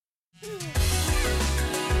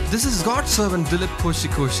This is God's servant Dilip Koshi.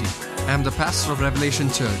 I am the pastor of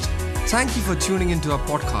Revelation Church. Thank you for tuning into our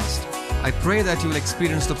podcast. I pray that you will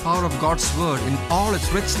experience the power of God's word in all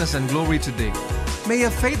its richness and glory today. May your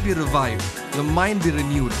faith be revived, your mind be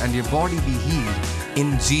renewed, and your body be healed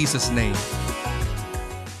in Jesus' name.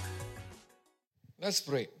 Let's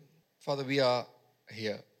pray. Father, we are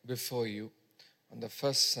here before you on the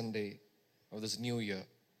first Sunday of this new year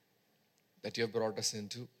that you have brought us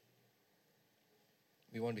into.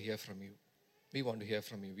 We want to hear from you. We want to hear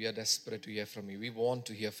from you. We are desperate to hear from you. We want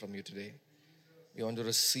to hear from you today. We want to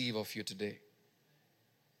receive of you today.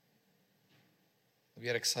 We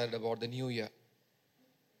are excited about the new year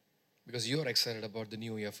because you are excited about the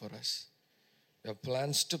new year for us. You have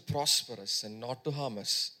plans to prosper us and not to harm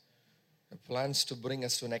us. You have plans to bring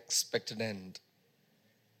us to an expected end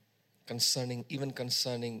concerning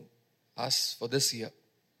us for this year.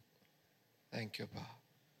 Thank you, Pa.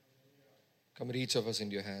 Commit each of us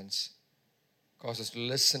into your hands. Cause us to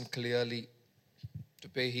listen clearly, to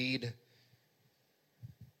pay heed.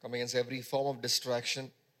 Come against every form of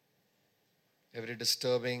distraction, every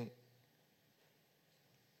disturbing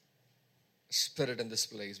spirit in this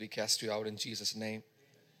place. We cast you out in Jesus' name.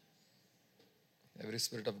 Every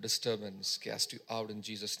spirit of disturbance, cast you out in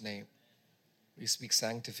Jesus' name. We speak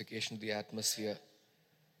sanctification to the atmosphere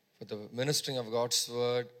for the ministering of God's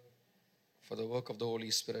word, for the work of the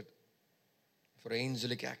Holy Spirit, for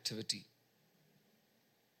angelic activity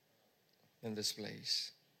in this place.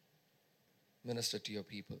 Minister to your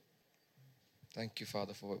people. Thank you,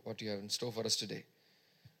 Father, for what you have in store for us today.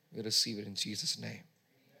 We receive it in Jesus' name.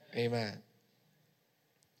 Amen.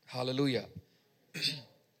 Hallelujah.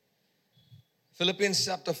 Philippians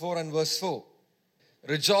chapter 4 and verse 4.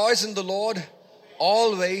 Rejoice in the Lord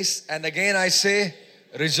always, and again I say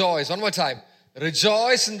rejoice. One more time.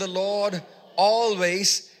 Rejoice in the Lord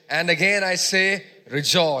always, and again I say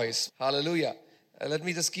rejoice. Hallelujah. Let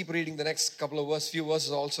me just keep reading the next couple of few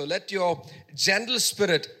verses also. Let your gentle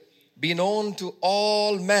spirit be known to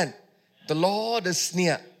all men. The Lord is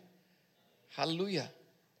near. Hallelujah.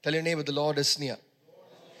 Tell your neighbor, the Lord is near.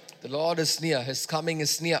 The Lord is near. His coming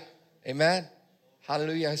is near. Amen.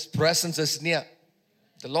 Hallelujah. His presence is near.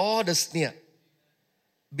 The Lord is near.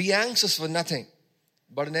 Be anxious for nothing,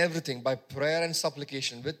 but in everything by prayer and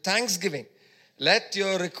supplication with thanksgiving. Let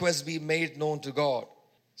your requests be made known to God.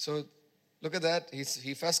 So look at that.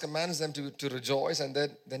 He first commands them to rejoice, and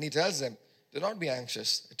then he tells them, do not be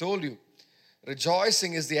anxious. I told you,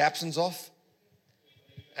 rejoicing is the absence of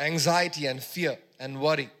anxiety and fear and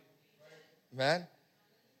worry. Man,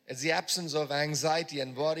 it's the absence of anxiety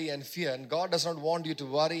and worry and fear. And God does not want you to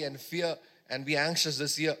worry and fear and be anxious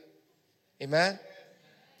this year. Amen.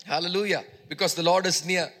 Hallelujah. Because the Lord is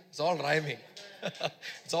near. It's all rhyming.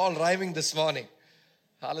 It's all rhyming this morning.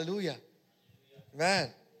 Hallelujah. Man.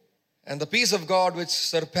 And the peace of God which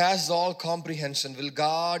surpasses all comprehension will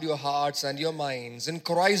guard your hearts and your minds in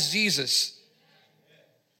Christ Jesus.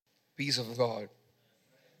 Peace of God.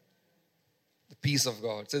 The peace of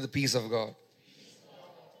God. Say the peace of God.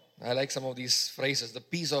 I like some of these phrases. The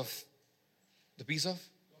peace of?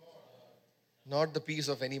 Not the peace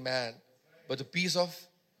of any man, but the peace of?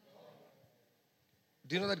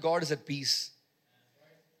 Do you know that God is at peace?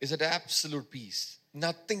 Is at absolute peace.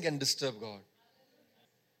 Nothing can disturb God.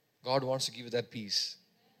 God wants to give you that peace.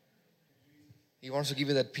 He wants to give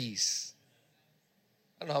you that peace.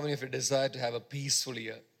 I don't know how many of you desire to have a peaceful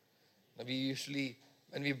year. We usually,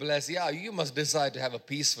 when we bless, you must desire to have a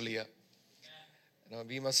peaceful year.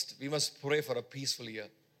 We must pray for a peaceful year.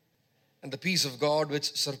 And the peace of God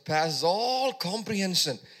which surpasses all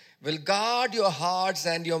comprehension will guard your hearts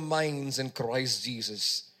and your minds in Christ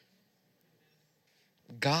Jesus.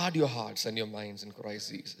 Guard your hearts and your minds in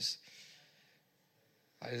Christ Jesus.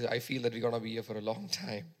 I feel that we're going to be here for a long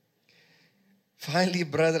time. Finally,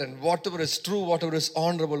 brethren, whatever is true, whatever is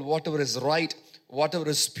honorable, whatever is right, whatever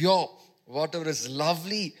is pure, whatever is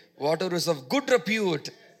lovely, whatever is of good repute,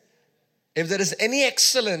 if there is any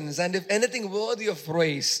excellence and if anything worthy of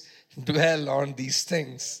praise, dwell on these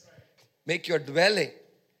things. Make your dwelling,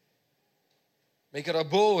 make your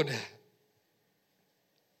abode,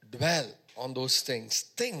 dwell on those things.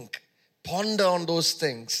 Think, ponder on those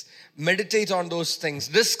things, meditate on those things,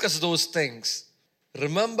 discuss those things,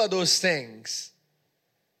 remember those things.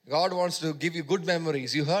 God wants to give you good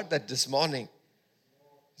memories. You heard that this morning.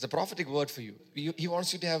 It's a prophetic word for you. He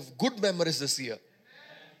wants you to have good memories this year.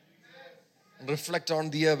 And reflect on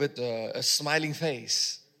the year with a smiling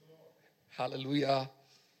face. Hallelujah.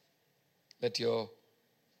 Let your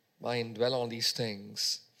mind dwell on these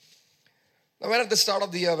things. Now, when at the start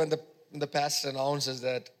of the year, when the pastor announces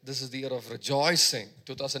that this is the year of rejoicing,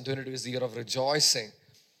 2022 is the year of rejoicing,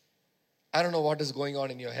 I don't know what is going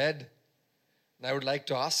on in your head. And I would like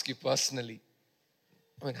to ask you personally,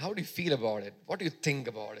 how do you feel about it? What do you think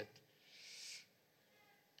about it?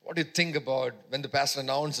 What do you think about when the pastor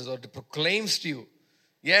announces or proclaims to you,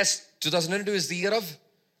 yes, 2022 is the year of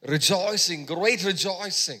rejoicing, great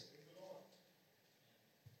rejoicing.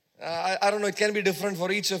 I don't know, it can be different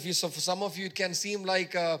for each of you. So for some of you, it can seem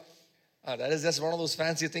like that is just one of those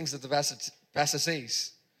fancy things that the pastor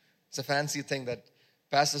says. It's a fancy thing that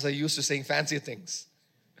pastors are used to saying fancy things.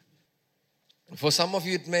 For some of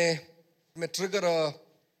you, it may trigger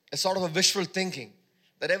a sort of a wishful thinking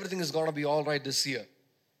that everything is going to be all right this year.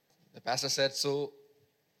 The pastor said so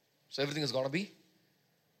everything is going to be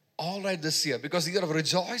all right this year because the year of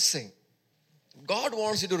rejoicing. God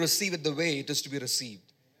wants you to receive it the way it is to be received.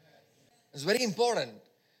 It's very important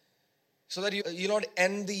so that you not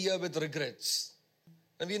end the year with regrets.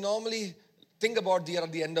 And we normally think about the year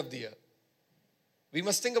at the end of the year. We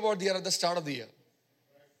must think about the year at the start of the year.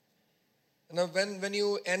 Now, when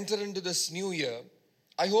you enter into this new year,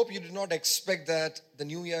 I hope you do not expect that the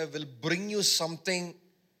new year will bring you something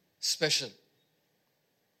special.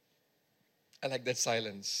 I like that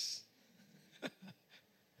silence.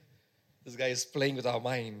 This guy is playing with our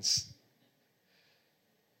minds.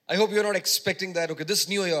 I hope you're not expecting that, okay, this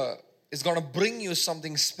new year is going to bring you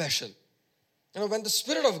something special. When the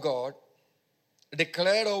Spirit of God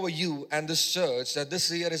declared over you and this church that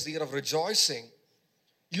this year is the year of rejoicing,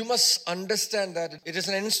 you must understand that it is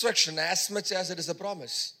an instruction as much as it is a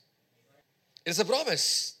promise. It is a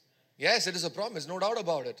promise. Yes, it is a promise, no doubt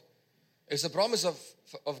about it. It's a promise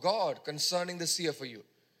of God concerning this year for you.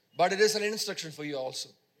 But it is an instruction for you also.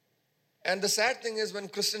 And the sad thing is when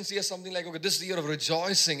Christians hear something like, okay, this is the year of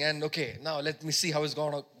rejoicing and okay, now let me see how it's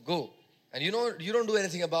going to go. And you don't do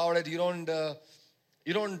anything about it. You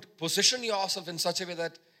don't position yourself in such a way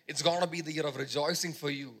that it's going to be the year of rejoicing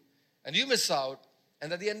for you. And you miss out.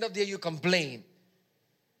 And at the end of the year, you complain.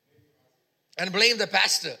 And blame the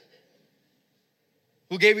pastor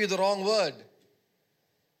who gave you the wrong word.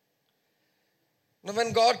 Now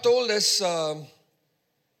when God told us,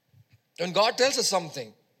 when God tells us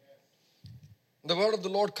something, the word of the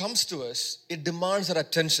Lord comes to us, it demands our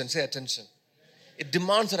attention. Say attention. It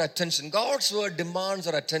demands our attention. God's word demands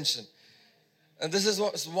our attention. And this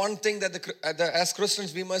is one thing that as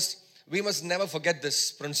Christians we must never forget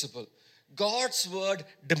this principle. God's word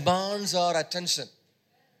demands our attention.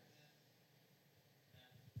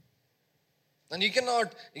 And you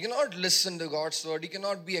cannot listen to God's word. You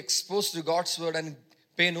cannot be exposed to God's word and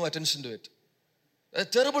pay no attention to it. A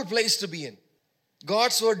terrible place to be in.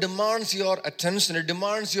 God's word demands your attention. It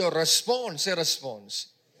demands your response. Say response.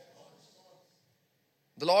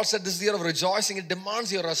 The Lord said this is the year of rejoicing. It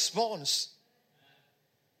demands your response.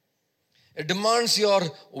 It demands your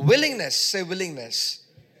willingness. Say willingness.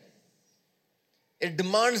 It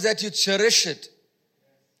demands that you cherish it.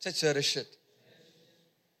 Say cherish it.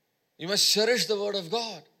 You must cherish the word of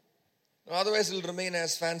God. Otherwise it will remain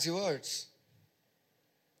as fancy words.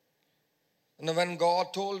 And when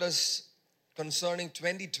God told us concerning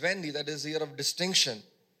 2020, that is the year of distinction,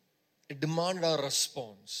 it demanded our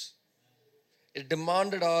response. It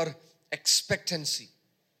demanded our expectancy.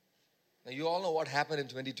 Now you all know what happened in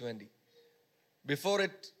 2020. Before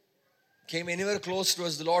it came anywhere close to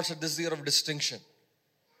us, the Lord said this is the year of distinction.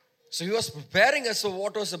 So He was preparing us for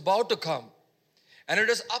what was about to come. And it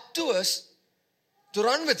is up to us to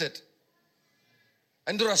run with it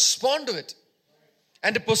and to respond to it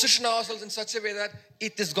and to position ourselves in such a way that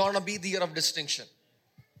it is going to be the year of distinction.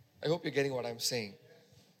 I hope you're getting what I'm saying.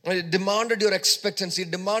 It demanded your expectancy.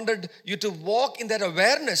 It demanded you to walk in that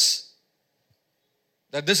awareness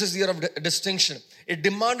that this is the year of distinction. It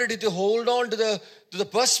demanded you to hold on to the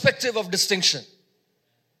perspective of distinction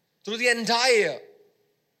through the entire year.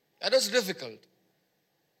 That was difficult.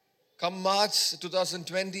 Come March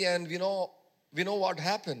 2020 and we know what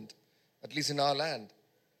happened, at least in our land.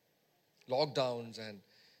 Lockdowns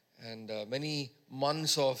and many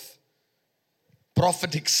months of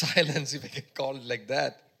prophetic silence, if I can call it like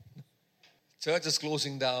that. Church is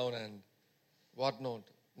closing down and whatnot.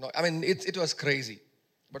 No, I mean, it was crazy.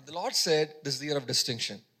 But the Lord said this is the year of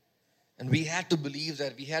distinction. And we had to believe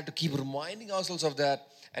that. We had to keep reminding ourselves of that.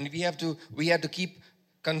 And we had to keep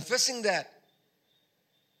confessing that.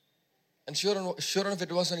 And sure enough,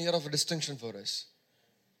 it was a year of a distinction for us.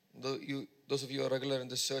 Those of you who are regular in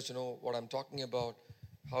this church, you know what I'm talking about.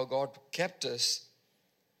 How God kept us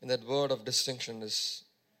in that word of distinction is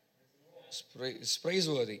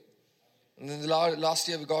praiseworthy. And then last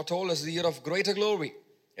year, God told us the year of greater glory.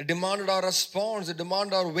 It demanded our response. It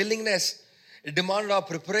demanded our willingness. It demanded our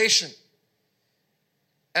preparation.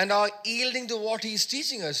 and are yielding to what He's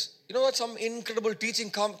teaching us. You know what? Some incredible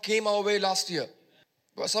teaching came our way last year.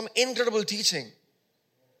 There was some incredible teaching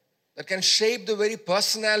that can shape the very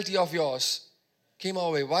personality of yours came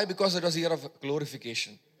our way. Why? Because it was a year of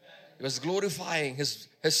glorification. He was glorifying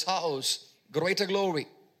His house, greater glory.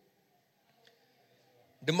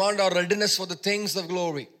 Demand our readiness for the things of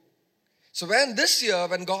glory. So when this year,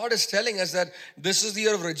 when God is telling us that this is the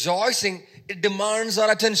year of rejoicing, it demands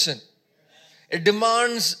our attention. It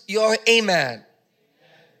demands your amen.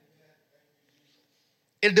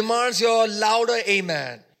 It demands your louder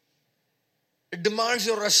amen. It demands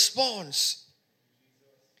your response.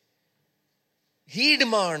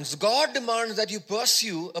 God demands that you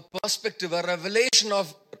pursue a perspective, a revelation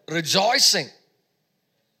of rejoicing.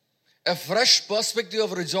 A fresh perspective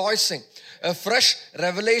of rejoicing. A fresh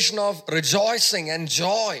revelation of rejoicing and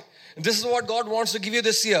joy. This is what God wants to give you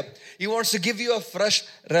this year. He wants to give you a fresh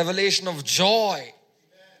revelation of joy.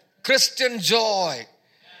 Christian joy.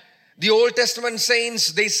 The Old Testament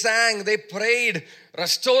saints, they sang, they prayed,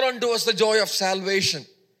 restore unto us the joy of salvation.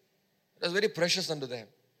 It was very precious unto them.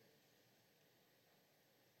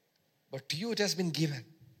 But to you it has been given.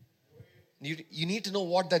 You need to know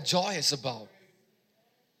what that joy is about.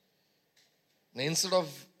 And instead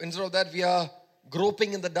of that, we are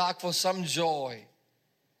groping in the dark for some joy.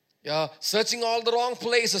 We are searching all the wrong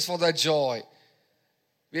places for that joy.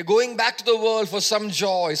 We are going back to the world for some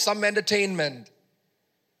joy, some entertainment.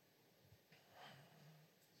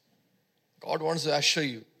 God wants to assure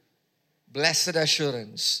you, blessed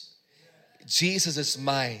assurance, Jesus is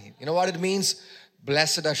mine. You know what it means?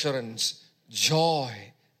 Blessed assurance,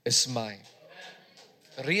 joy is mine.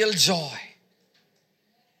 Real joy.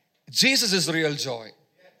 Jesus is real joy.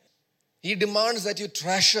 He demands that you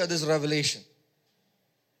treasure this revelation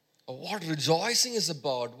of what rejoicing is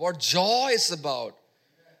about, what joy is about.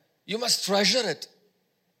 You must treasure it.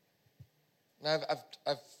 Now,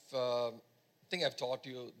 I think I've taught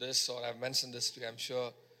you this, or I've mentioned this to you, I'm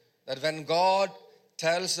sure, that when God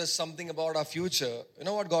tells us something about our future, you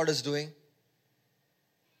know what God is doing?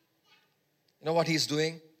 You know what He's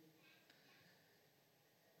doing?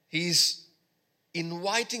 He's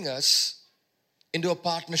inviting us into a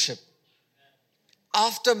partnership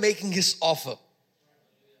after making His offer.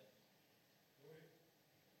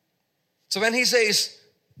 So when He says,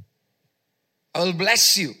 I will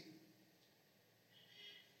bless you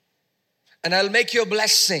and I'll make you a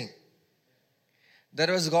blessing, that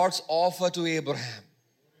was God's offer to Abraham.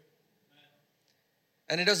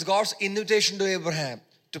 And it was God's invitation to Abraham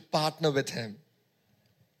to partner with Him.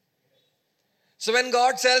 So when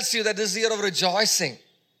God tells you that this year of rejoicing,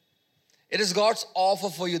 it is God's offer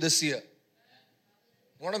for you this year.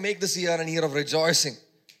 You want to make this year a year of rejoicing.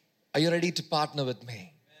 Are you ready to partner with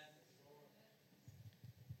me?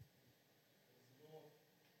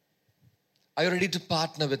 Are you ready to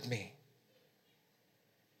partner with me?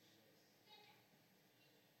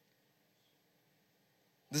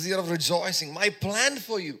 This year of rejoicing, my plan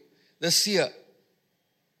for you this year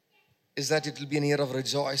is that it will be a year of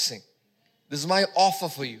rejoicing. This is my offer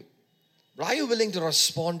for you. Are you willing to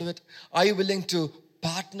respond to it? Are you willing to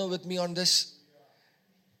partner with me on this?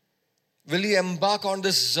 Will you embark on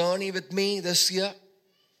this journey with me this year?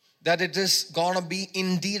 That it is going to be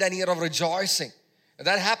indeed a year of rejoicing. And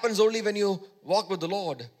that happens only when you walk with the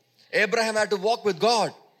Lord. Abraham had to walk with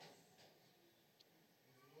God.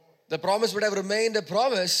 The promise would have remained a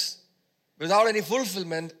promise without any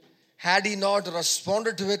fulfillment had he not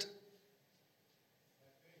responded to it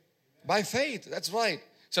by faith. That's right.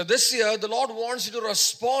 So this year, the Lord wants you to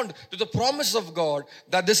respond to the promise of God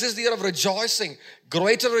that this is the year of rejoicing,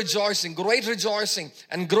 great rejoicing,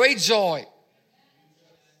 and great joy.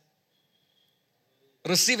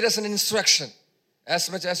 Receive it as an instruction as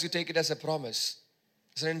much as you take it as a promise.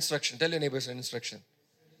 It's an instruction. Tell your neighbor it's an instruction.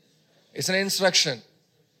 It's an instruction.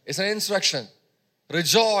 It's an instruction.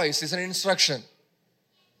 Rejoice is an instruction.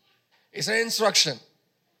 It's an instruction.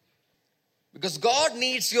 Because God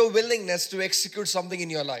needs your willingness to execute something in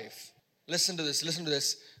your life. Listen to this, listen to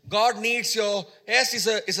this. God needs your, yes, He's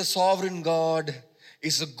a sovereign God.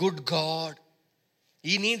 He's a good God.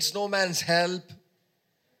 He needs no man's help.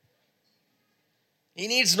 He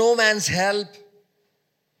needs no man's help.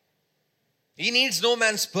 He needs no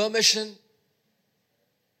man's permission.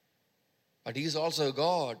 But He is also a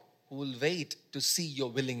God who will wait to see your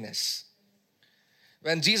willingness.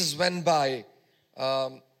 When Jesus went by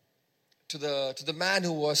to the man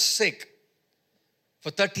who was sick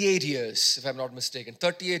for 38 years, if I'm not mistaken,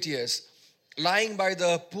 38 years, lying by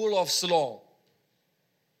the pool of Siloam.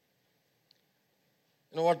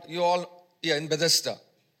 You know what, in Bethesda,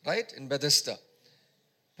 right? In Bethesda.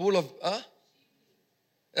 Pool of,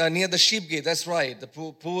 near the sheep gate. That's right. The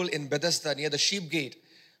pool in Bethesda near the sheep gate.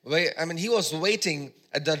 He was waiting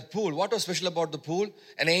at that pool. What was special about the pool?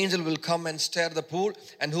 An angel will come and stir the pool,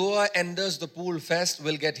 and whoever enters the pool first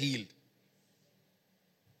will get healed.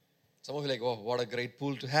 Some of you are like, oh, what a great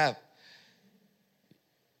pool to have.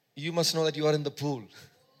 You must know that you are in the pool.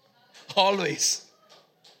 Always.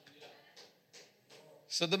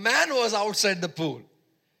 So the man was outside the pool,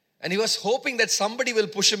 and he was hoping that somebody will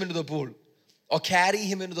push him into the pool or carry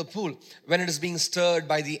him into the pool when it is being stirred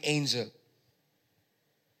by the angel.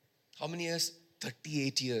 How many years?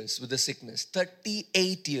 38 years with the sickness.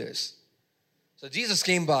 38 years. So Jesus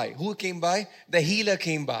came by. Who came by? The healer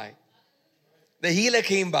came by. The healer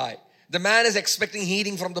came by. The man is expecting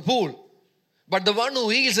healing from the pool, but the one who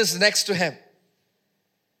heals is next to him.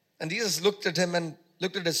 And Jesus looked at him and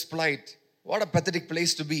looked at his plight. What a pathetic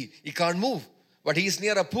place to be. He can't move, but he's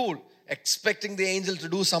near a pool, expecting the angel to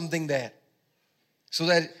do something there.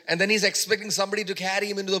 And then he's expecting somebody to carry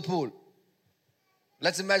him into the pool.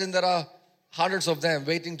 Let's imagine there are hundreds of them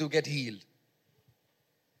waiting to get healed.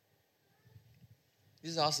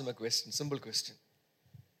 Just ask them a question, simple question.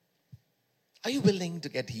 Are you willing to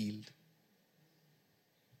get healed?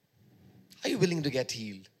 Are you willing to get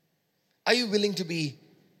healed? Are you willing to be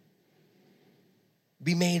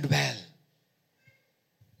made well?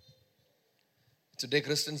 Today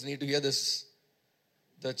Christians need to hear this.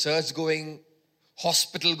 The church-going,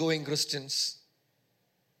 hospital-going Christians.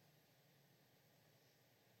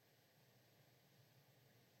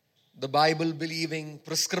 The Bible-believing,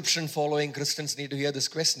 prescription-following Christians need to hear this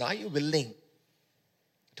question. Are you willing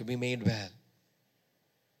to be made well?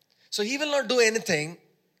 So he will not do anything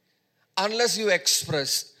unless you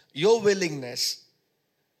express your willingness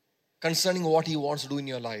concerning what he wants to do in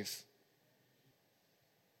your life.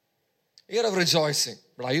 Year of rejoicing.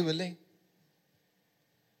 But are you willing?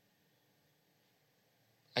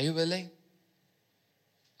 Are you willing?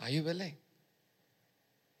 Are you willing?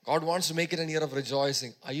 God wants to make it a year of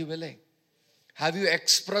rejoicing. Are you willing? Have you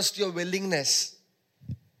expressed your willingness?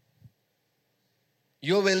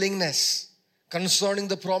 Your willingness concerning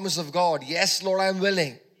the promise of God. Yes, Lord, I am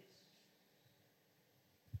willing.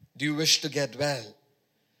 Do you wish to get well?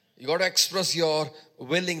 You got to express your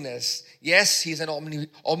willingness. Yes, He's an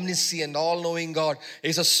omniscient, all-knowing God.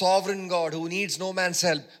 He's a sovereign God who needs no man's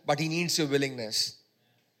help, but He needs your willingness.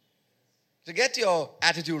 To get your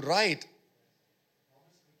attitude right.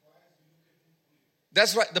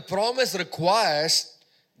 That's right. The promise requires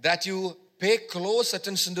that you pay close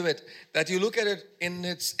attention to it, that you look at it in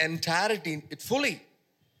its entirety, it fully.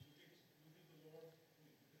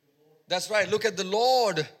 That's right. Look at the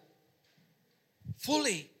Lord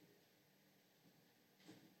fully.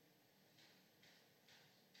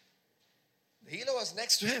 The healer was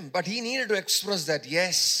next to him, but he needed to express that,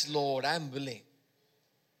 yes, Lord, I'm willing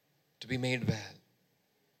to be made well.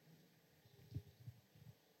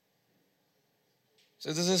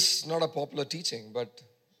 So this is not a popular teaching, but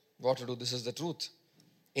what to do, this is the truth.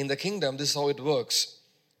 In the kingdom, this is how it works.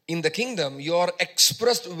 In the kingdom, your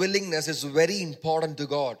expressed willingness is very important to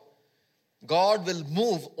God. God will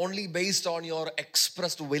move only based on your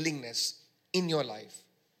expressed willingness in your life.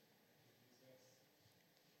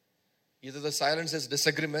 Either the silence is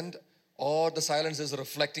disagreement, or the silence is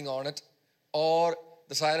reflecting on it, or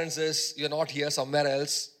the silence is you're not here, somewhere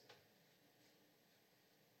else.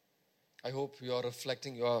 I hope you are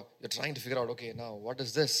reflecting, you're trying to figure out, okay, now what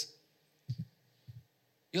is this?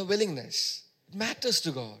 Your willingness. It matters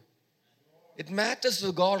to God. It matters to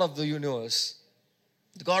the God of the universe.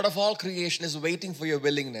 The God of all creation is waiting for your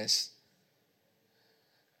willingness.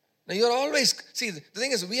 Now you're always, see, the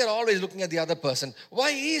thing is, we are always looking at the other person.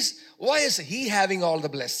 Why is he having all the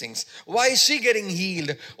blessings? Why is she getting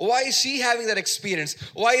healed? Why is she having that experience?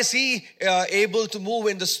 Why is he able to move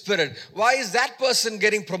in the Spirit? Why is that person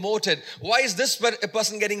getting promoted? Why is this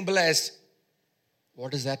person getting blessed?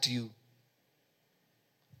 What is that to you?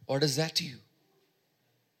 What is that to you?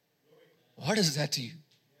 What is that to you?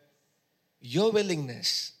 Your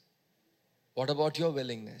willingness. What about your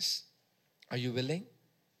willingness? Are you willing?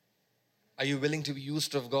 Are you willing to be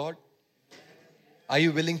used of God? Are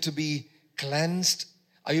you willing to be cleansed?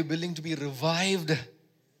 Are you willing to be revived?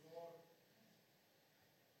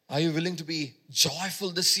 Are you willing to be joyful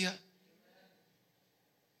this year?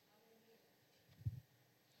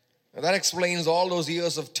 Now that explains all those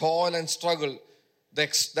years of toil and struggle.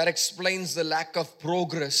 That explains the lack of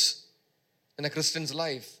progress in a Christian's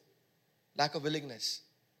life. Lack of willingness.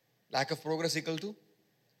 Lack of progress equal to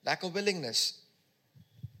lack of willingness.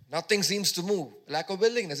 Nothing seems to move. Lack of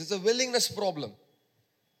willingness. It's a willingness problem.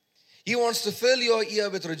 He wants to fill your ear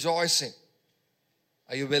with rejoicing.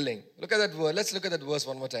 Are you willing? Look at that word. Let's look at that verse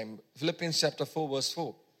one more time. Philippians chapter 4, verse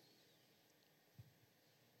 4.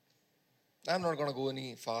 I'm not going to go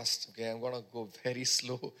any fast, okay? I'm going to go very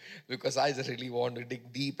slow because I really want to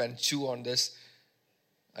dig deep and chew on this.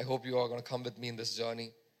 I hope you are going to come with me in this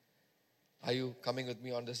journey. Are you coming with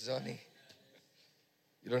me on this journey?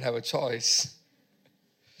 You don't have a choice.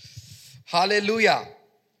 Hallelujah.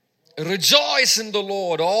 Rejoice in the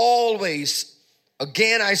Lord always.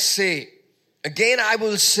 Again I say, again I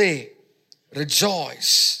will say,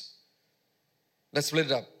 rejoice. Let's split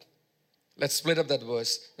it up. Let's split up that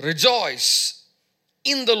verse. Rejoice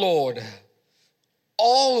in the Lord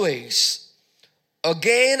always.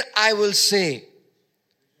 Again I will say,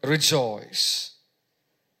 rejoice.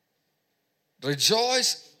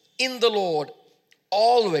 Rejoice in the Lord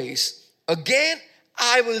always. Again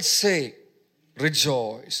I will say,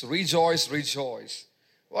 rejoice. Rejoice, rejoice.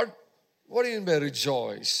 What do you mean by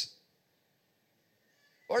rejoice?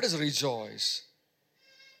 What is rejoice?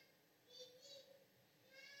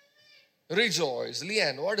 Rejoice.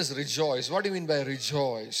 Leanne, what is rejoice? What do you mean by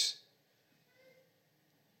rejoice?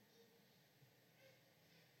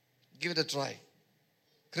 Give it a try.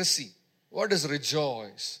 Chrissy, what is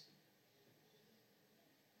rejoice?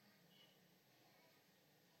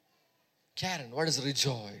 Karen, what is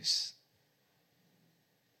rejoice?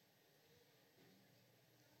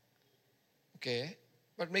 Okay,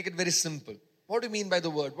 but make it very simple. What do you mean by the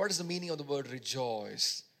word? What is the meaning of the word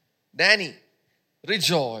rejoice? Danny,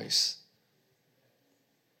 rejoice.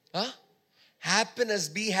 Huh?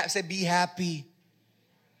 Happiness, say be happy.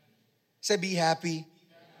 Say be happy.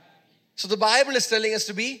 So the Bible is telling us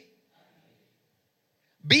to be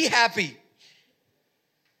happy.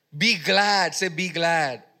 Be glad. Say be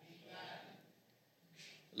glad.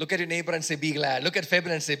 Look at your neighbor and say be glad. Look at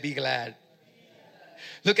Fabian and say be glad.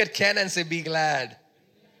 Look at Ken and say be glad.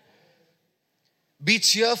 Be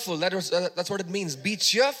cheerful. That's what it means. Be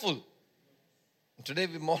cheerful. Today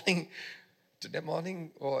morning,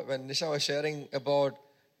 when Nisha was sharing about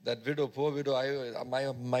that widow, poor widow,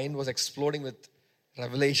 my mind was exploding with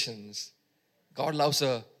revelations. God loves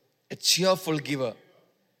a cheerful giver.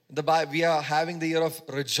 We are having the year of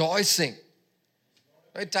rejoicing.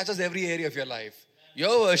 It touches every area of your life.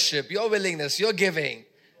 Your worship, your willingness, your giving,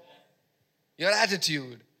 your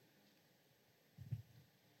attitude.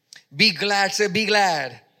 Be glad, say be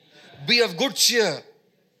glad. Be of good cheer.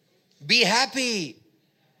 Be happy.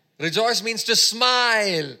 Rejoice means to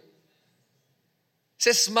smile.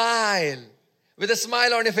 Say smile. With a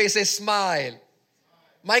smile on your face, say smile.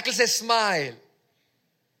 Michael says smile.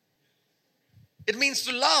 It means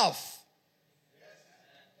to laugh.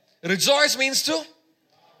 Rejoice means to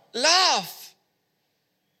laugh.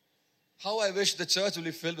 How I wish the church will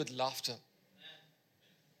be filled with laughter.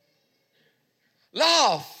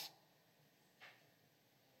 Laugh.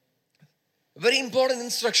 Very important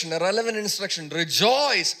instruction, a relevant instruction.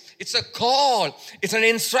 Rejoice. It's a call. It's an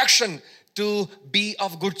instruction to be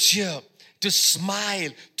of good cheer, to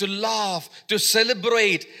smile, to laugh, to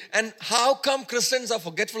celebrate. And how come Christians are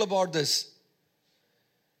forgetful about this?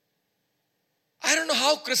 I don't know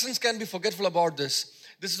how Christians can be forgetful about this.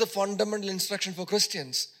 This is the fundamental instruction for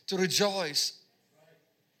Christians, to rejoice.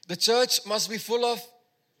 The church must be full of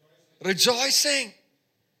rejoicing.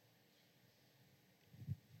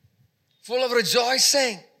 Full of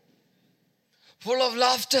rejoicing. Full of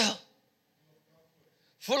laughter.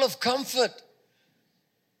 Full of comfort.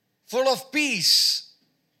 Full of peace.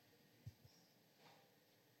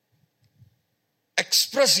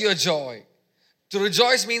 Express your joy. To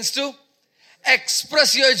rejoice means to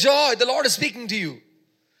express your joy. The Lord is speaking to you.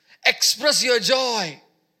 Express your joy.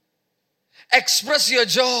 Express your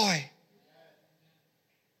joy.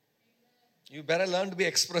 You better learn to be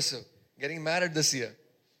expressive. Getting married this year.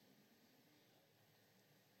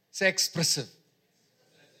 Say expressive.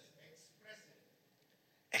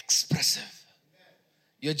 Expressive.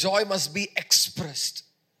 Your joy must be expressed.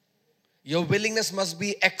 Your willingness must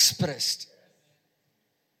be expressed.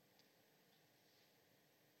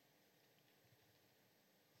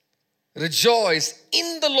 Rejoice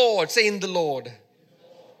in the Lord. Say in the Lord.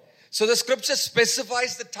 So the scripture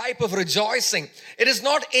specifies the type of rejoicing. It is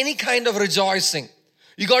not any kind of rejoicing.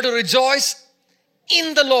 You got to rejoice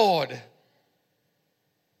in the Lord.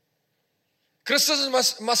 Christians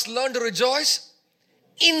must learn to rejoice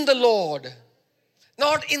in the Lord,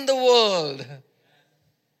 not in the world.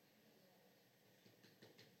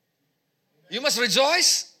 You must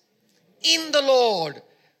rejoice in the Lord.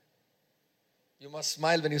 You must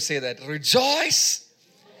smile when you say that. Rejoice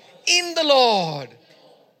in the Lord.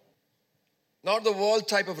 Not the world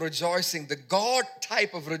type of rejoicing, the God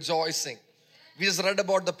type of rejoicing. We just read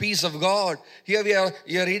about the peace of God. Here we are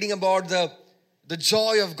reading about the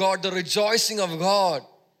joy of God, the rejoicing of God,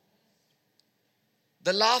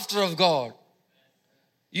 the laughter of God.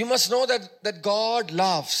 You must know that God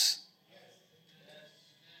laughs.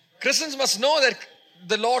 Christians must know that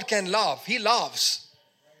the Lord can laugh. He laughs.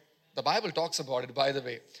 The Bible talks about it, by the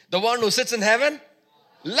way. The one who sits in heaven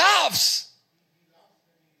laughs.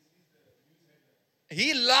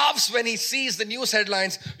 He laughs when he sees the news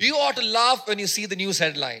headlines. You ought to laugh when you see the news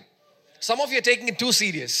headline. Some of you are taking it too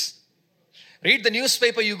serious. Read the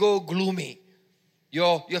newspaper, you go gloomy.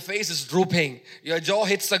 Your face is drooping. Your jaw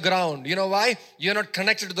hits the ground. You know why? You're not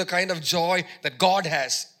connected to the kind of joy that God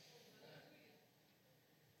has.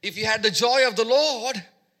 If you had the joy of the Lord,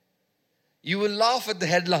 you will laugh at the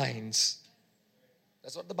headlines.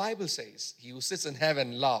 That's what the Bible says. He who sits in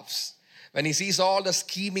heaven laughs. When he sees all the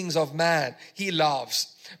schemings of man, he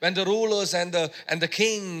laughs. When the rulers and the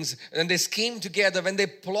kings, when they scheme together, when they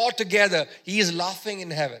plot together, he is laughing in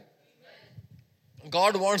heaven.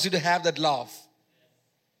 God wants you to have that laugh.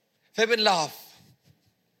 Fabian, laugh.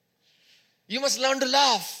 You must learn to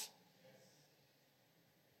laugh.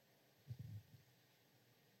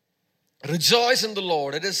 Rejoice in the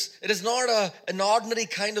Lord. It is not an ordinary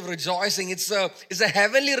kind of rejoicing. It's a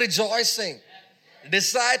heavenly rejoicing.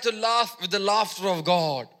 Desire to laugh with the laughter of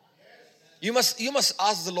God. You must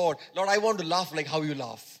ask the Lord, Lord, I want to laugh like how you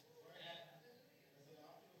laugh.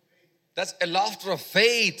 That's a laughter of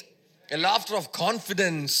faith, a laughter of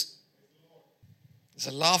confidence. It's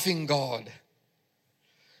a laughing God.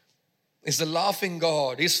 It's a laughing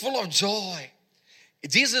God. He's full of joy.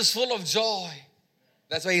 Jesus is full of joy.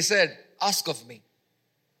 That's why he said, ask of me.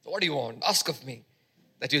 What do you want? Ask of me,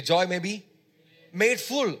 that your joy may be made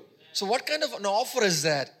full. So what kind of an offer is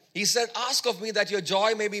that? He said, ask of me that your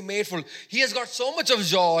joy may be made full. He has got so much of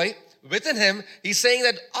joy within him. He's saying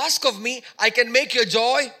that ask of me, I can make your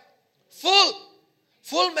joy full.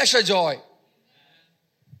 Full measure joy.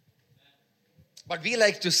 But we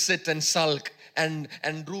like to sit and sulk and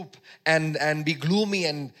droop and be gloomy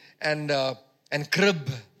and crib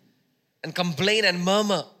and complain and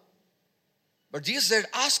murmur. But Jesus said,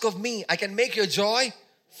 ask of me, I can make your joy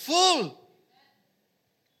full.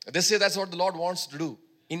 This year, that's what the Lord wants to do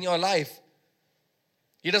in your life.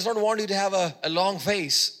 He does not want you to have a long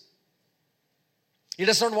face. He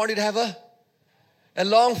does not want you to have a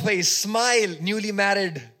long face. Smile, newly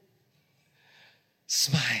married.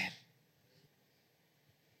 Smile.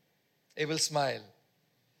 He will smile.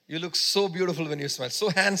 You look so beautiful when you smile. So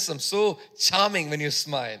handsome, so charming when you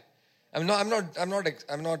smile. I'm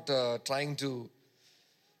not trying to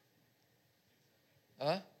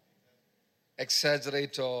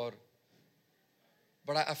exaggerate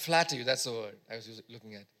but I flatter you. That's the word I was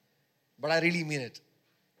looking at. But I really mean it.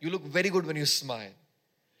 You look very good when you smile.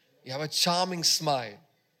 You have a charming smile.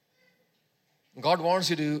 God wants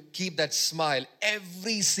you to keep that smile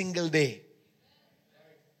every single day.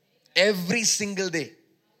 Every single day.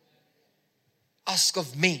 Ask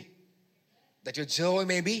of me that your joy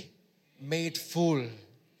may be made full.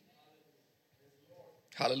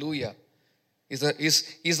 Hallelujah. He's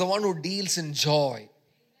the one who deals in joy.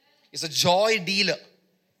 He's a joy dealer.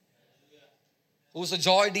 Who's a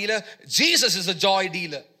joy dealer? Jesus is a joy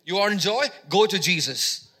dealer. You want joy? Go to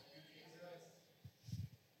Jesus.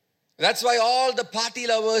 That's why all the party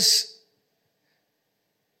lovers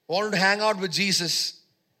want to hang out with Jesus.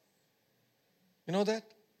 You know that?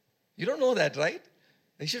 You don't know that, right?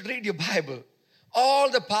 You should read your Bible. All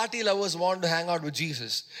the party lovers want to hang out with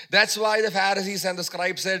Jesus. That's why the Pharisees and the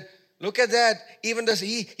scribes said, look at that. Even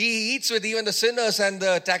he eats with even the sinners and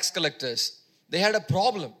the tax collectors. They had a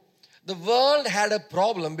problem. The world had a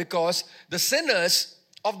problem because the sinners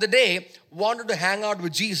of the day wanted to hang out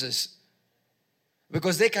with Jesus.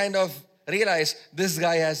 Because they kind of realized this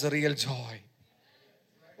guy has a real joy.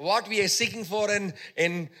 What we are seeking for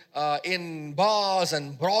in bars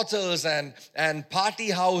and brothels and party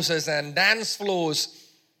houses and dance floors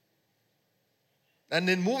and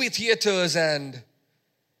in movie theaters and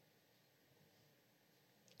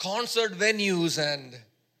concert venues, and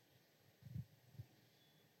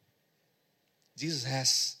Jesus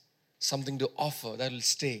has something to offer that will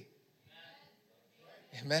stay.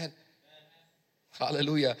 Amen.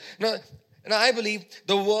 Hallelujah. Now, I believe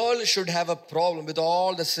the world should have a problem with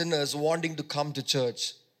all the sinners wanting to come to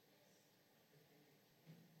church.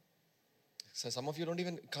 So some of you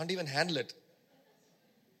can't even handle it.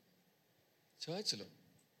 Church alone.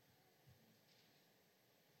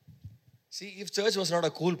 See, if church was not a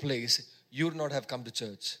cool place, you would not have come to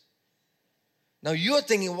church. Now you're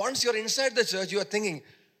thinking, once you're inside the church, you're thinking,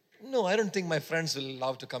 no, I don't think my friends will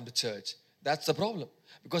love to come to church. That's the problem.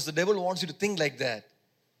 Because the devil wants you to think like that.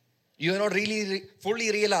 You are not really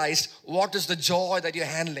fully realized what is the joy that you're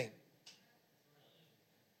handling.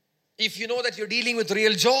 If you know that you're dealing with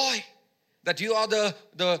real joy, that you are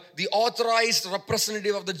the authorized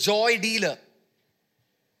representative of the joy dealer,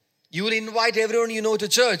 you will invite everyone you know to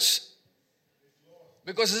church.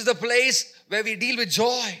 Because this is the place where we deal with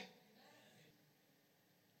joy.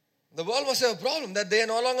 The world must have a problem that they are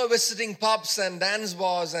no longer visiting pubs and dance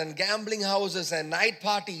bars and gambling houses and night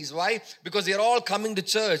parties. Why? Because they are all coming to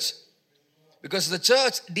church. Because the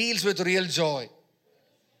church deals with real joy.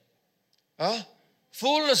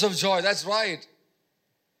 Fullness of joy, that's right.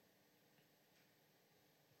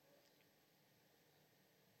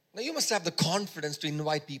 Now you must have the confidence to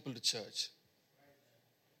invite people to church.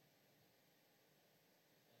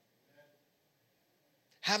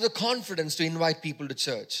 Have the confidence to invite people to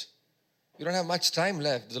church. You don't have much time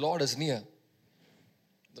left. The Lord is near.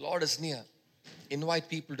 The Lord is near. Invite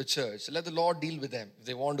people to church. Let the Lord deal with them. If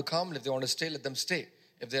they want to come, if they want to stay, let them stay.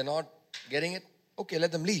 If they're not getting it, okay,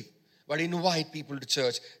 let them leave. But invite people to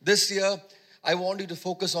church. This year, I want you to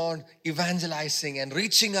focus on evangelizing and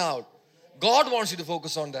reaching out. God wants you to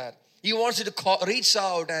focus on that. He wants you to reach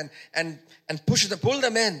out and push them, pull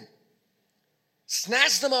them in.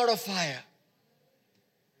 Snatch them out of fire.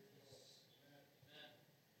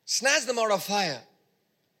 Snatch them out of fire.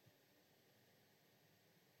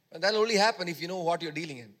 And that will only happen if you know what you're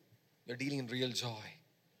dealing in. You're dealing in real joy.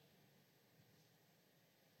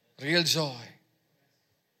 Real joy.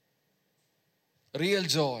 Real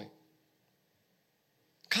joy.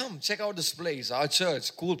 Come, check out this place, our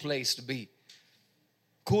church, cool place to be.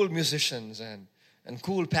 Cool musicians and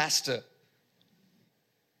cool pastor.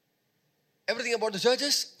 Everything about the church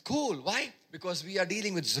is cool. Why? Because we are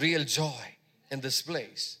dealing with real joy in this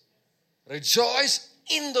place. Rejoice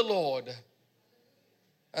in the Lord.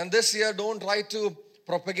 And this year, don't try to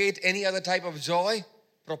propagate any other type of joy.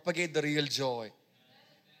 Propagate the real joy.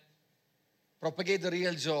 Propagate the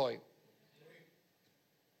real joy.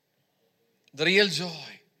 The real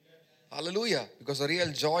joy. Hallelujah. Because the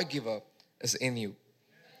real joy giver is in you.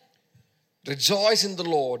 Rejoice in the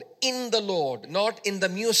Lord, not in the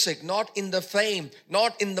music, not in the fame,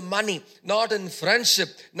 not in the money, not in friendship,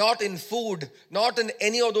 not in food, not in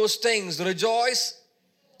any of those things. Rejoice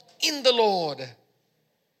in the Lord.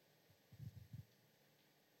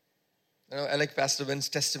 You know, I like Pastor Vince's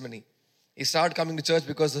testimony. He started coming to church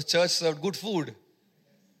because the church served good food.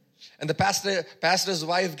 And the pastor's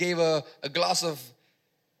wife gave a glass of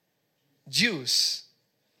juice.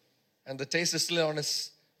 And the taste is still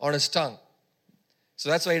on his tongue. So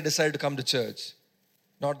that's why he decided to come to church.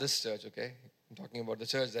 Not this church, okay? I'm talking about the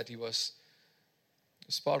church that he was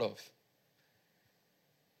part of.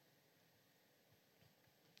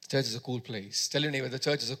 The church is a cool place. Tell your neighbor, the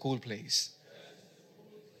church is a cool place.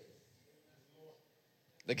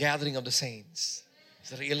 The gathering of the saints. It's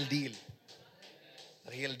the real deal.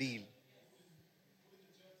 The real deal.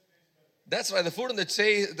 That's why the food in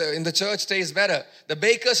the church tastes better. The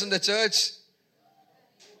bakers in the church,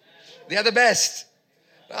 they are the best.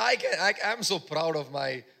 I'm so proud of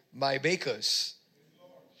my bakers.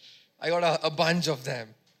 I got a bunch of them.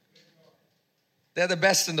 They're the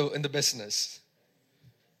best in the business.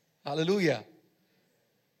 Hallelujah.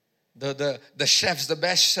 The chefs, the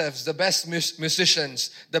best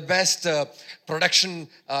musicians, the best production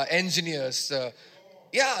engineers.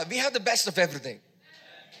 Yeah, we have the best of everything.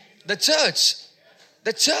 The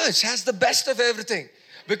church has the best of everything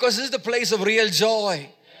because this is the place of real joy.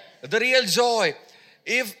 The real joy.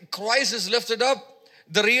 If Christ is lifted up,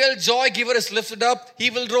 the real joy giver is lifted up, He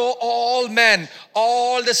will draw all men,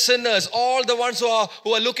 all the sinners, all the ones who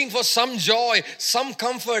are looking for some joy, some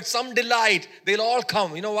comfort, some delight. They'll all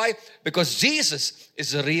come. You know why? Because Jesus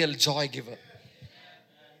is the real joy giver.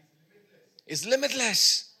 It's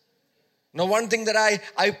limitless. Now, one thing that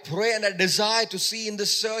I pray and I desire to see in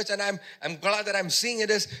this church, and I'm glad that I'm seeing it,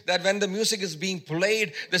 is that when the music is being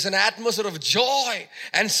played, there's an atmosphere of joy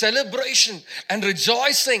and celebration and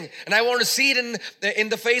rejoicing. And I want to see it in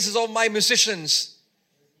the faces of my musicians.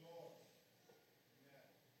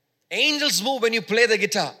 Angels move when you play the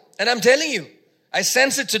guitar. And I'm telling you, I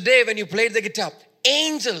sense it today when you played the guitar.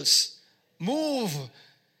 Angels move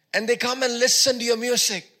and they come and listen to your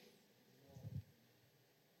music.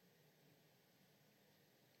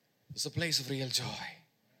 It's a place of real joy.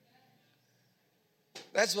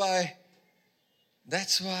 That's why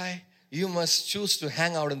you must choose to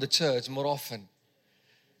hang out in the church more often.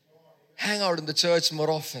 Hang out in the church more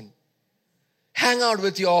often. Hang out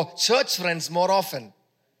with your church friends more often.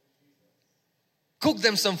 Cook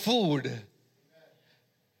them some food.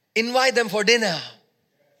 Invite them for dinner.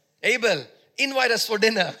 Abel, invite us for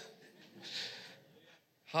dinner.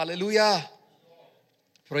 Hallelujah.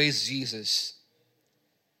 Praise Jesus.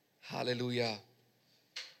 Hallelujah.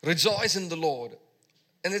 Rejoice in the Lord.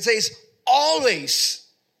 And it says, always.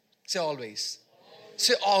 Say always.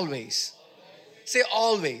 Say always. Say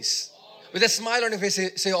always. With a smile on your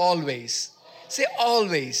face, say always. Say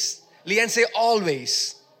always. Leanne, say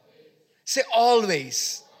always. Say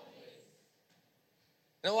always.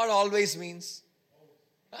 You know what always means?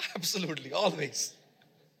 Absolutely, always.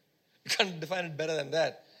 You can't define it better than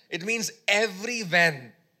that. It means every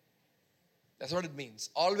when. That's what it means.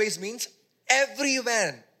 Always means every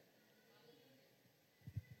when.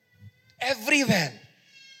 Every when.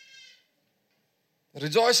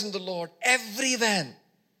 Rejoice in the Lord every when.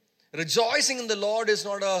 Rejoicing in the Lord is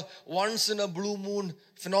not a once in a blue moon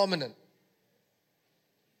phenomenon.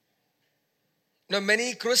 Now,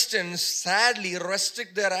 many Christians sadly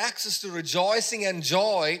restrict their access to rejoicing and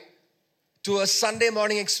joy to a Sunday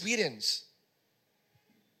morning experience.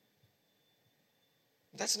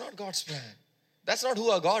 That's not God's plan. That's not who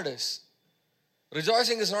our God is.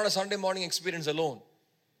 Rejoicing is not a Sunday morning experience alone.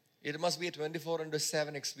 It must be a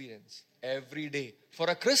 24/7 experience every day. For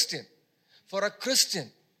a Christian. For a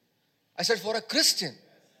Christian. I said for a Christian.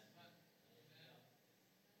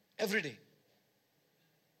 Every day.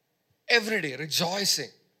 Every day, rejoicing.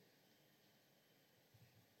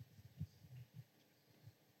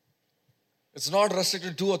 It's not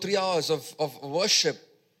restricted to 2 or 3 hours of worship,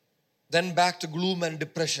 then back to gloom and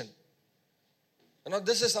depression. You know,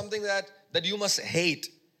 this is something that you must hate.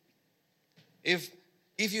 If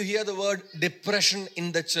you hear the word depression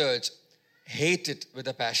in the church, hate it with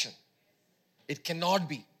a passion. It cannot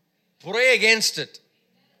be. Pray against it.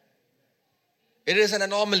 It is an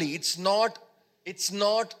anomaly. It's not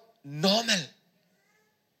normal.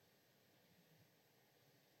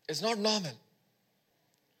 It's not normal.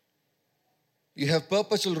 You have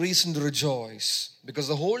perpetual reason to rejoice because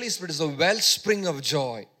the Holy Spirit is the wellspring of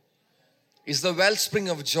joy. Is the wellspring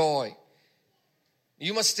of joy.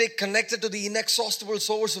 You must stay connected to the inexhaustible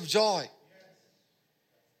source of joy.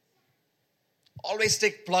 Always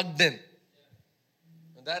stay plugged in.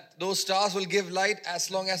 Those stars will give light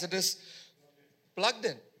as long as it is plugged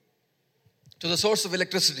in to the source of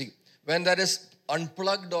electricity. When that is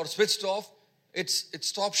unplugged or switched off, it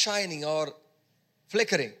stops shining or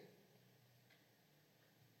flickering.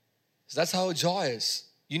 So that's how joy is.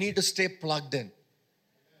 You need to stay plugged in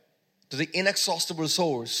to the inexhaustible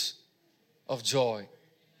source of joy.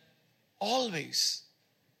 Always.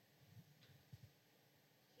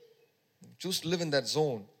 Choose to live in that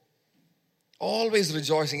zone. Always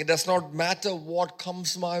rejoicing. It does not matter what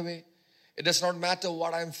comes my way. It does not matter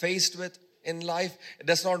what I'm faced with in life. It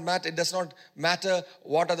does not matter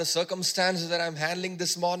what are the circumstances that I'm handling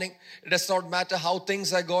this morning. It does not matter how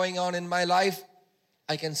things are going on in my life.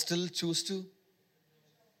 I can still choose to.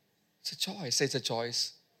 It's a choice. Say it's a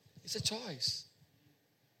choice. It's a choice.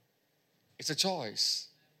 It's a choice.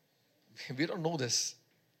 We don't know this.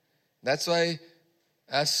 That's why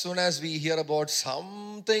as soon as we hear about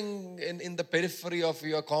something in the periphery of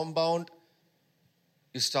your compound,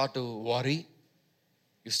 you start to worry.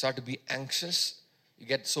 You start to be anxious. You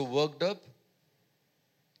get so worked up.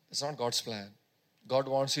 That's not God's plan. God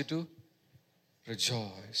wants you to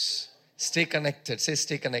rejoice. Stay connected. Say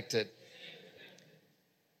stay connected.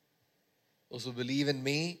 Those who believe in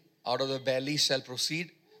me, out of the belly shall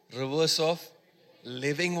proceed rivers of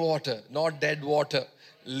living water, not dead water.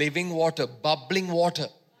 Living water, bubbling water.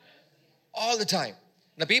 All the time.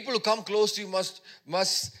 Now people who come close to you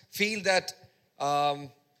must feel that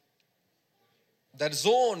that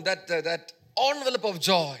zone, that envelope of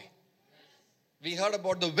joy. We heard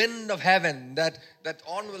about the wind of heaven that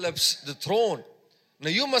envelopes the throne.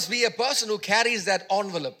 Now you must be a person who carries that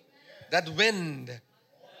envelope, that wind,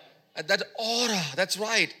 that aura, that's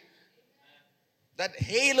right. That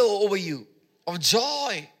halo over you of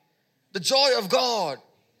joy, the joy of God.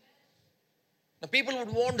 Now people would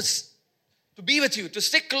want to be with you, to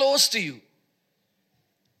stick close to you.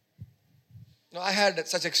 Now I had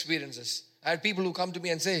such experiences. I had people who come to me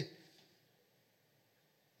and say,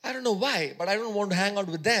 I don't know why, but I don't want to hang out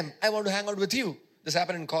with them. I want to hang out with you. This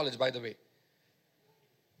happened in college, by the way.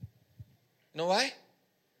 You know why?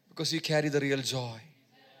 Because you carry the real joy.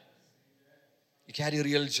 You carry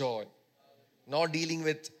real joy. Not dealing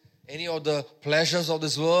with any of the pleasures of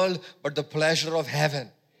this world, but the pleasure of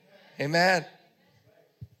heaven. Amen.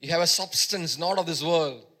 You have a substance not of this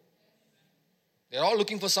world. They're all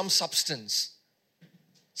looking for some substance,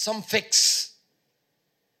 some fix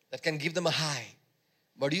that can give them a high.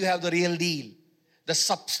 But you have the real deal, the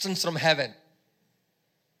substance from heaven,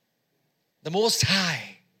 the Most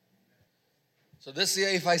High. So this year,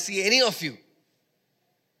 if I see any of you,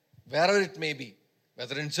 wherever it may be,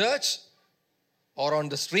 whether in church or on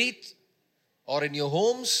the street or in your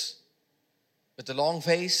homes, with a long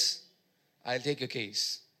face, I'll take your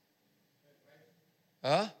case.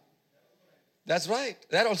 Huh? That's right.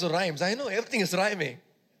 That also rhymes. I know everything is rhyming.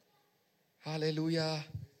 Hallelujah.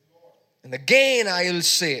 And again I will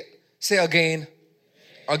say again.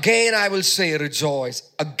 Again I will say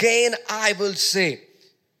rejoice. Again I will say.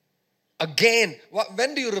 Again.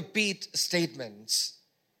 When do you repeat statements?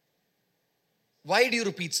 Why do you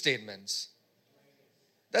repeat statements?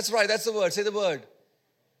 That's right. That's the word. Say the word.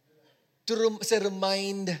 Say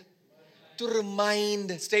remind. To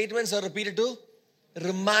remind. Statements are repeated to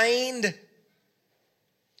remind.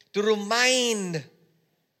 To remind.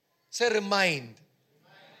 Say remind.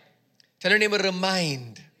 Tell your neighbor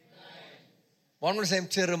remind. One more time,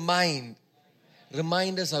 say remind.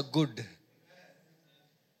 Reminders are good.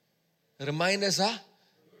 Reminders are.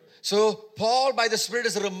 So Paul by the Spirit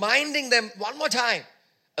is reminding them one more time.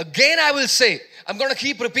 Again I will say. I'm going to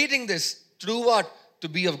keep repeating this. To do what? To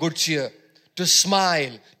be of good cheer. To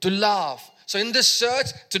smile. To laugh. So in this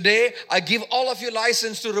church today, I give all of you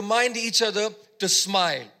license to remind each other to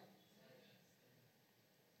smile.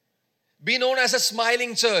 Be known as a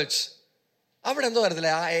smiling church.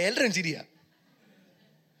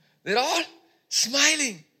 They're all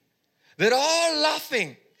smiling. They're all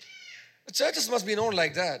laughing. The churches must be known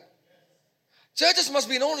like that. Churches must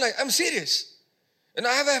be known like, I'm serious. And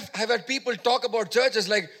I've had people talk about churches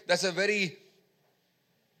like that's a very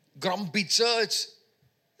grumpy church.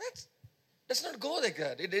 That does not go like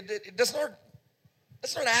that. It does not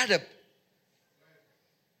add up.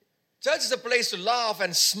 Church is a place to laugh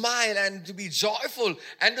and smile and to be joyful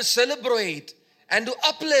and to celebrate and to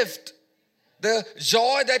uplift. The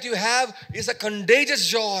joy that you have is a contagious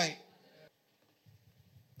joy.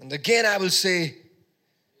 And again I will say,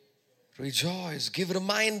 rejoice, give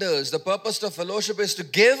reminders. The purpose of fellowship is to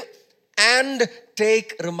give and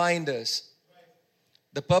take reminders.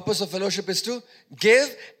 The purpose of fellowship is to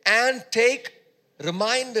give and take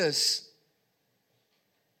reminders.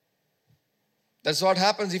 That's what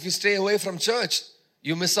happens if you stay away from church.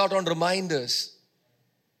 You miss out on reminders.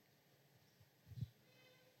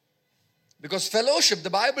 Because fellowship, the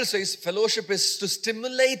Bible says, fellowship is to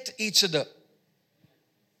stimulate each other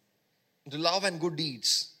to love and good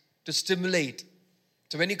deeds. To stimulate.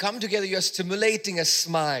 So when you come together, you're stimulating a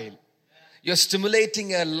smile. You're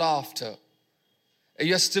stimulating a laughter.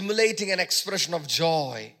 You're stimulating an expression of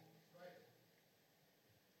joy.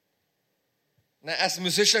 Now, as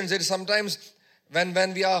musicians, it is sometimes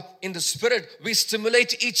when we are in the Spirit, we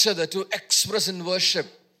stimulate each other to express in worship.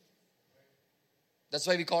 That's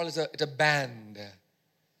why we call it a band.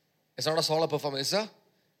 It's not a solo performance.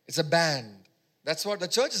 It's a band. That's what the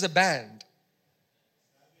church is, a band.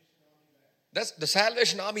 That's the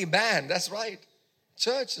Salvation Army band. That's right.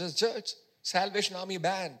 Church. Salvation Army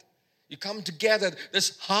band. You come together.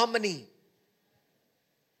 There's harmony.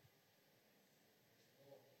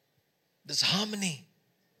 There's harmony.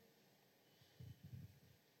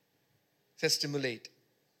 Say stimulate.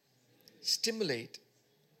 Stimulate.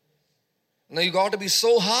 Now you got to be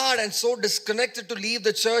so hard and so disconnected to leave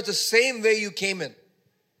the church the same way you came in.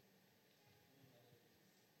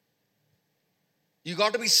 You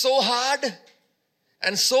got to be so hard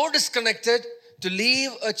and so disconnected to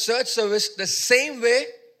leave a church service the same way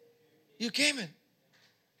you came in.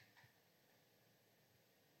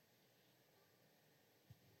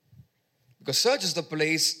 Because church is the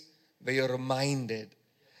place where you're reminded.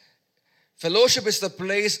 Fellowship is the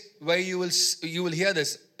place where you will hear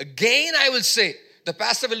this. Again I will say. The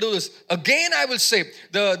pastor will do this. Again I will say.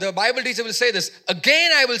 The Bible teacher will say this.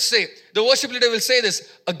 Again I will say. The worship leader will say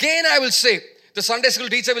this. Again I will say. The Sunday school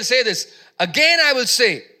teacher will say this. Again I will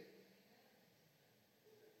say.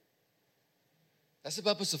 That's the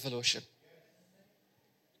purpose of fellowship.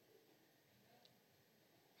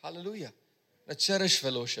 Hallelujah. Now cherish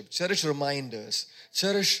fellowship. Cherish reminders.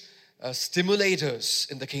 Cherish stimulators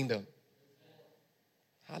in the kingdom.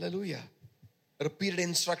 Hallelujah. Repeated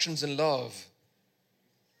instructions in love.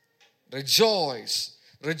 Rejoice.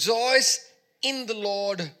 Rejoice in the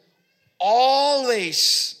Lord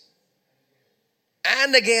always.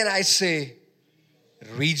 And again I say,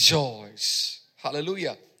 rejoice.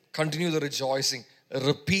 Hallelujah. Continue the rejoicing.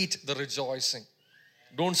 Repeat the rejoicing.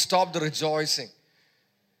 Don't stop the rejoicing.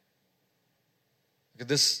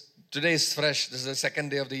 Today is fresh. This is the second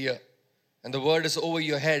day of the year. And the word is over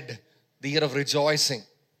your head. The year of rejoicing.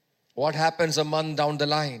 What happens a month down the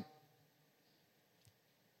line?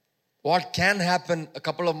 What can happen a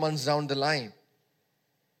couple of months down the line?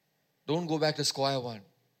 Don't go back to square one.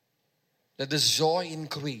 let this joy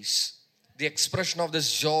increase. The expression of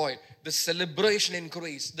this joy, this celebration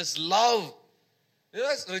increase, this love.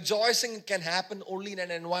 Yes, rejoicing can happen only in an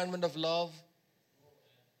environment of love.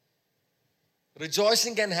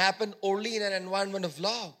 Rejoicing can happen only in an environment of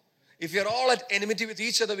love. If you're all at enmity with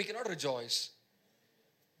each other, we cannot rejoice.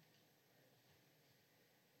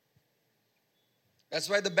 That's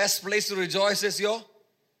why the best place to rejoice is your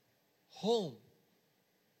home.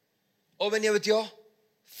 Or when you're with your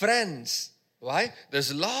friends. Why?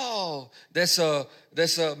 There's love. There's a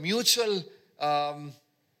mutual love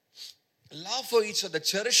for each other,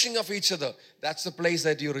 cherishing of each other. That's the place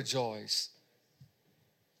that you rejoice.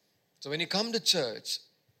 So when you come to church,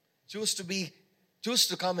 choose to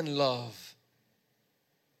come in love.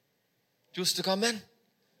 Choose to come in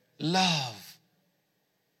love.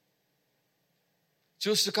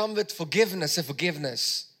 Choose to come with forgiveness. Say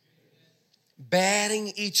forgiveness.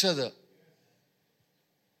 Bearing each other.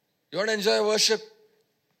 You want to enjoy worship?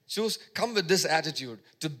 Come with this attitude.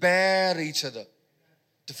 To bear each other.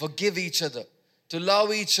 To forgive each other. To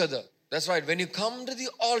love each other. That's right. When you come to the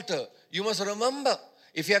altar, you must remember,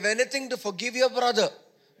 if you have anything to forgive your brother,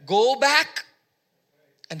 go back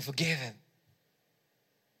and forgive him.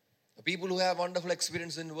 The people who have wonderful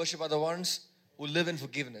experience in worship are the ones who live in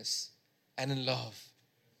forgiveness and in love.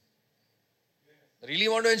 Really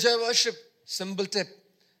want to enjoy worship? Simple tip.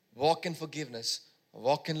 Walk in forgiveness.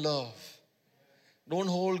 Walk in love. Don't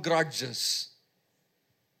hold grudges.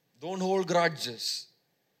 Don't hold grudges.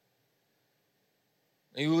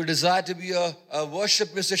 You desire to be a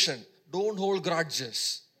worship musician. Don't hold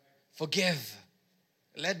grudges. Forgive.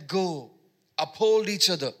 Let go. Uphold each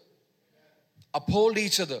other. Uphold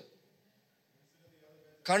each other.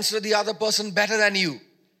 Consider the other person better than you.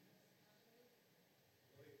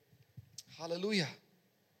 Hallelujah.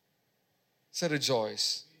 Say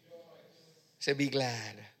rejoice. Say be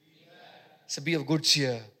glad. Say be of good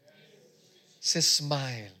cheer. Say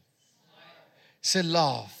smile. Say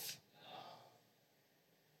laugh.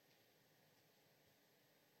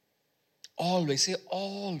 Always. Say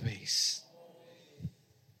always.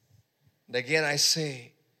 And again I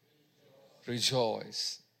say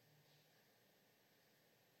rejoice.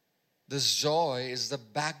 This joy is the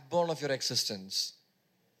backbone of your existence.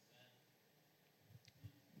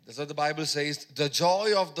 That's what the Bible says. The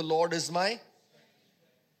joy of the Lord is my.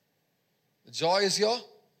 The joy is your.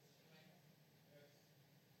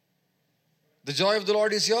 The joy of the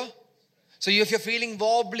Lord is your. So if you're feeling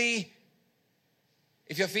wobbly,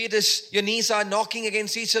 if your knees are knocking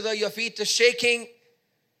against each other, your feet are shaking,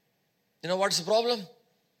 you know what's the problem?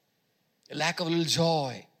 A lack of a little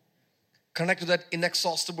joy. Connect to that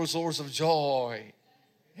inexhaustible source of joy.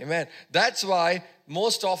 Amen. That's why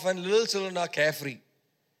most often little children are carefree.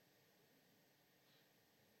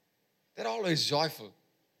 They're always joyful.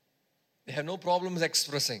 They have no problems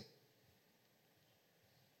expressing.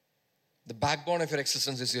 The backbone of your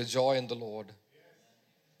existence is your joy in the Lord.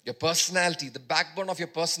 Your personality, the backbone of your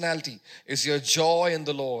personality is your joy in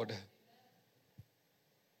the Lord.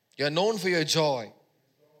 You are known for your joy.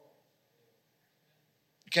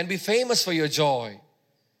 You can be famous for your joy.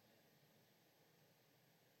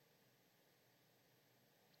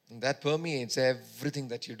 And that permeates everything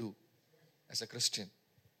that you do as a Christian.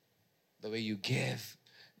 The way you give,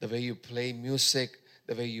 the way you play music,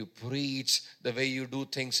 the way you preach, the way you do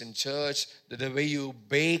things in church, the way you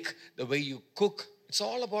bake, the way you cook. It's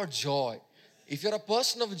all about joy. If you're a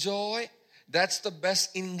person of joy, that's the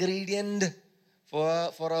best ingredient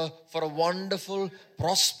for a wonderful,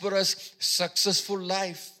 prosperous, successful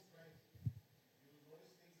life.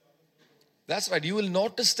 That's right. You will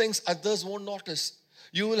notice things others won't notice.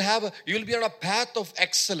 You will be on a path of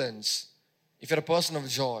excellence if you're a person of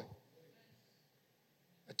joy.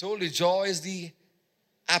 I told you, joy is the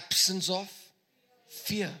absence of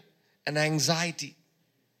fear and anxiety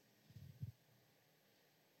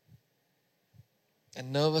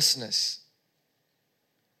and nervousness.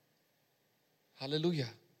 Hallelujah.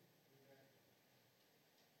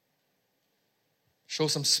 Show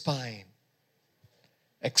some spine.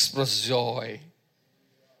 Express joy.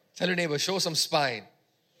 Tell your neighbor, show some spine.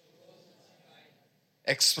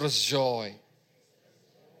 Express joy.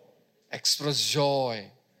 Express joy.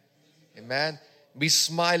 Amen. Be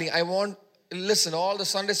smiling. Listen, all the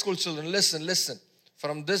Sunday school children, listen.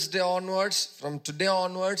 From this day onwards, from today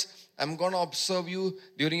onwards, I'm going to observe you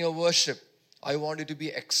during your worship. I want you to be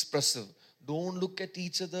expressive. Don't look at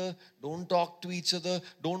each other. Don't talk to each other.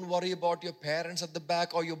 Don't worry about your parents at the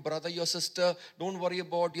back or your brother, your sister. Don't worry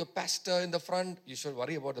about your pastor in the front. You should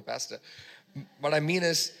worry about the pastor. What I mean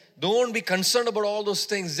is, don't be concerned about all those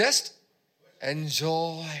things. Just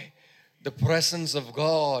enjoy. The presence of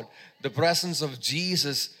God, the presence of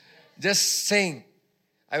Jesus. Just sing.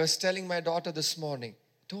 I was telling my daughter this morning,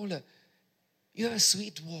 told her, you have a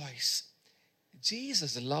sweet voice.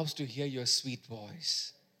 Jesus loves to hear your sweet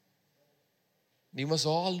voice. You must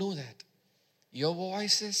all know that. Your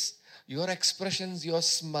voices, your expressions, your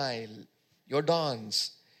smile, your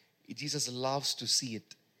dance, Jesus loves to see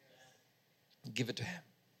it. Give it to Him.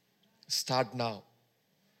 Start now.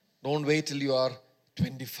 Don't wait till you are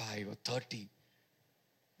 25 or 30.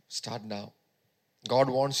 Start now. God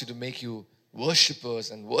wants you to make you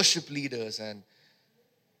worshipers and worship leaders and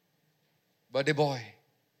birthday boy.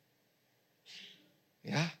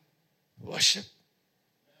 Yeah? Worship.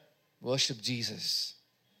 Worship Jesus.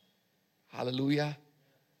 Hallelujah.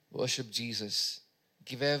 Worship Jesus.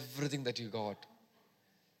 Give everything that you got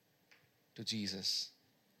to Jesus.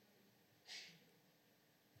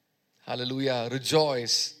 Hallelujah.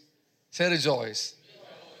 Rejoice. Say rejoice.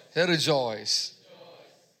 Say rejoice.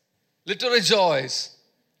 Little rejoice.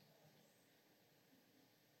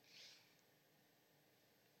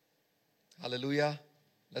 Hallelujah.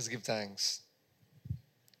 Let's give thanks.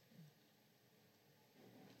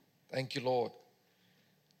 Thank you, Lord.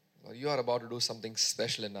 Lord, you are about to do something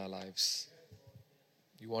special in our lives.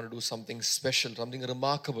 You want to do something special, something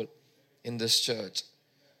remarkable in this church.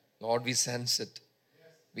 Lord, we sense it.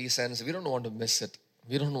 We sense it. We don't want to miss it.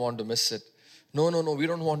 We don't want to miss it. No. We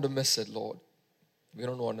don't want to miss it, Lord. We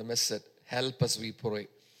don't want to miss it. Help us, we pray.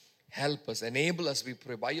 Help us. Enable us, we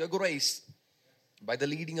pray. By your grace, by the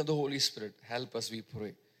leading of the Holy Spirit, help us, we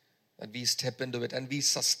pray. That we step into it and we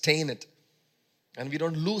sustain it. And we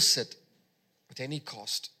don't lose it at any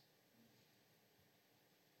cost.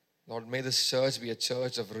 Lord, may this church be a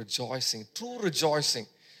church of rejoicing, true joy.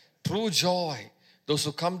 Those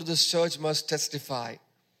who come to this church must testify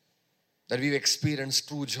that we've experienced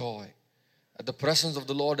true joy. That the presence of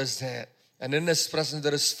the Lord is there. And in His presence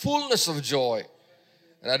there is fullness of joy.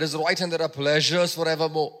 And at His right hand there are pleasures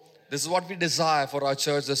forevermore. This is what we desire for our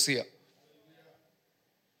church this year.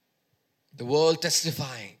 The world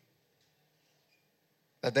testifying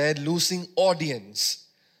that they're losing audience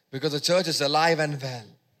because the church is alive and well.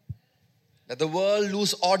 That the world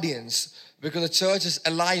lose audience because the church is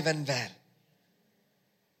alive and well.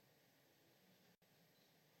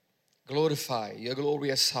 Glorify your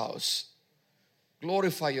glorious house.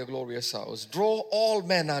 Glorify your glorious house. Draw all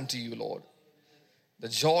men unto you, Lord. The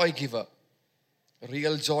joy giver.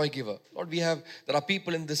 Real joy giver. Lord, there are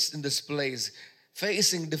people in this place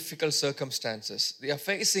facing difficult circumstances. They are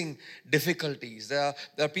facing difficulties. There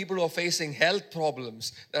are people who are facing health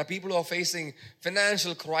problems. There are people who are facing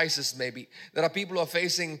financial crisis maybe. There are people who are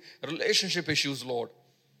facing relationship issues, Lord.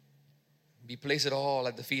 We place it all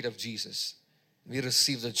at the feet of Jesus. We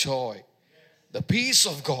receive the joy, the peace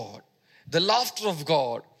of God, the laughter of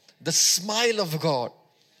God, the smile of God,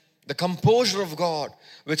 the composure of God,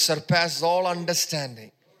 which surpasses all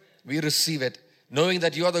understanding. We receive it, knowing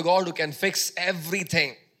that you are the God who can fix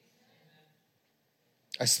everything.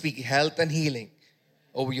 I speak health and healing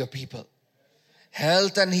over your people.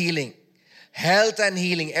 Health and healing. Health and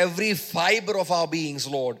healing. Every fiber of our beings,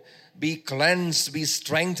 Lord, be cleansed, be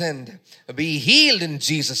strengthened, be healed in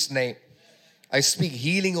Jesus' name. I speak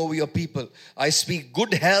healing over your people. I speak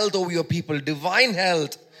good health over your people. Divine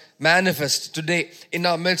health manifest today in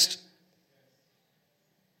our midst.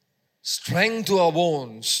 Strength to our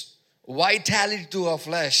bones. Vitality to our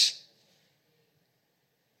flesh.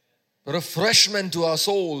 Refreshment to our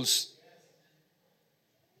souls.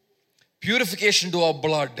 Purification to our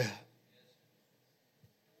blood.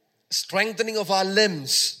 Strengthening of our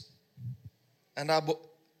limbs. And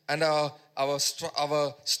our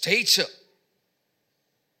stature.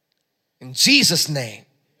 In Jesus' name.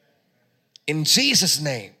 In Jesus'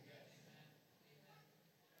 name.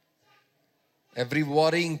 Every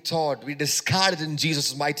worrying thought, we discard it in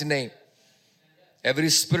Jesus' mighty name. Every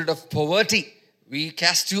spirit of poverty, we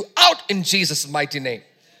cast you out in Jesus' mighty name.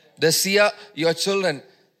 This year, your children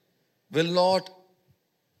will not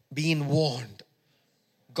be in want.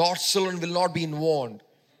 God's children will not be in want.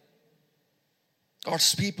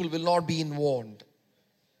 God's people will not be in want.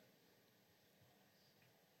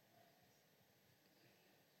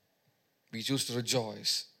 We choose to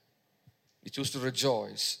rejoice. We choose to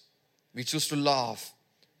rejoice. We choose to laugh.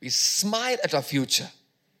 We smile at our future,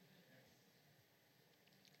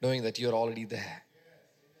 knowing that you're already there.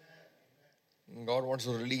 God wants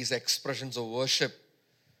to release expressions of worship.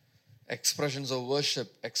 Expressions of worship.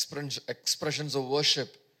 Expressions of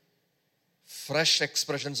worship. Fresh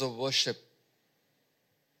expressions of worship.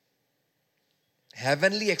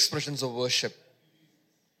 Heavenly expressions of worship.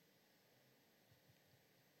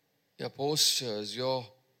 Your postures, your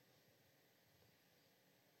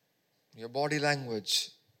Your body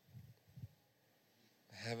language,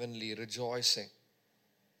 heavenly rejoicing,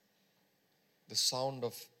 the sound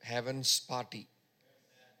of heaven's party,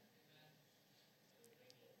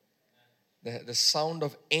 the sound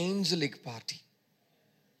of angelic party,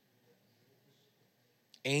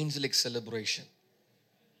 angelic celebration.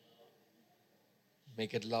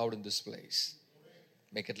 Make it loud in this place.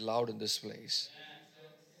 Make it loud in this place.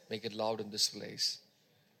 Make it loud in this place.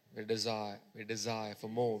 We desire for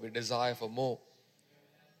more. We desire for more.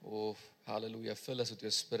 Oh, hallelujah. Fill us with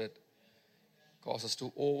your spirit. Cause us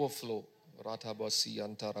to overflow. Ratabasi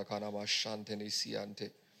antara kanama shanteni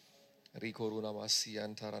siante. Rikorunamasi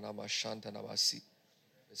antara nama shantanamasi.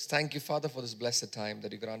 Thank you, Father, for this blessed time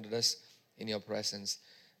that you granted us in your presence.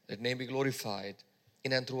 Let your name be glorified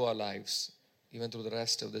in and through our lives, even through the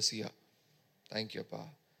rest of this year. Thank you, Papa.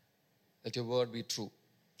 Let your word be true.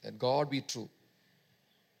 Let God be true.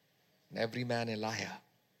 And every man a liar.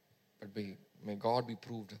 But may God be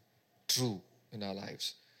proved true in our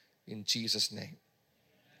lives. In Jesus' name.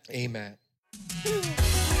 Amen.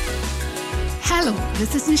 Hello,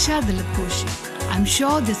 this is Nisha Dilip Koshi. I'm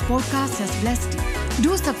sure this podcast has blessed you.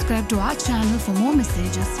 Do subscribe to our channel for more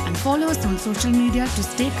messages and follow us on social media to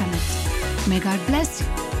stay connected. May God bless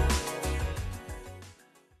you.